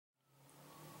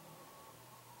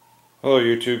Hello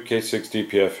YouTube,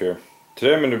 K6DPF here.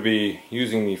 Today I'm going to be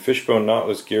using the fishbone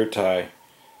knotless gear tie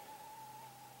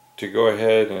to go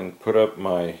ahead and put up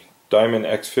my diamond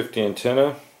X-50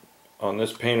 antenna on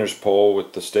this painter's pole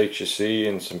with the stakes you see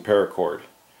and some paracord.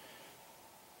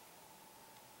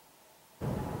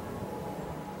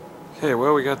 Okay,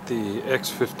 well, we got the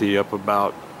X-50 up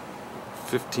about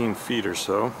 15 feet or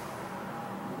so.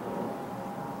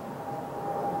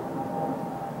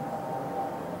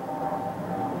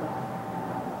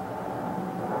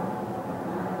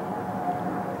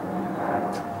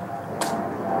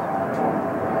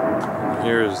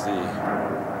 Here is the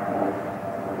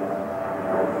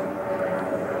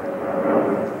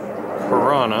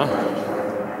piranha.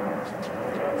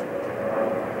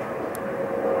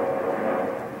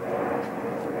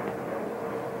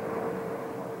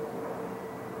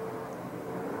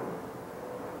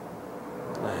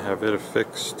 I have it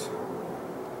affixed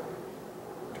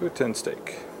to a 10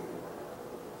 stake.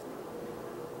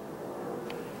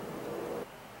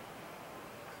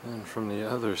 And from the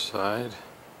other side,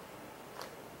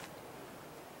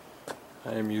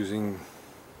 I am using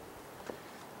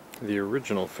the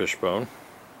original fishbone.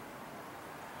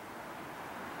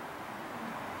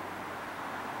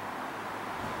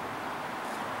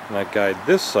 And I guide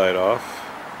this side off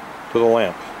to the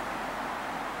lamp.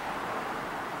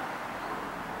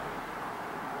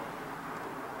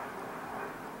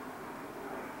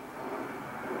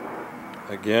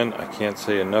 Again, I can't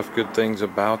say enough good things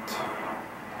about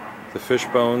the fish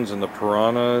bones and the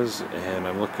piranhas, and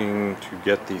I'm looking to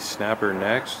get the snapper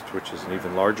next, which is an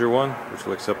even larger one, which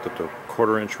will accept up to a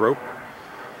 1/4 inch rope.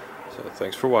 So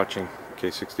thanks for watching,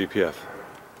 K6DPF.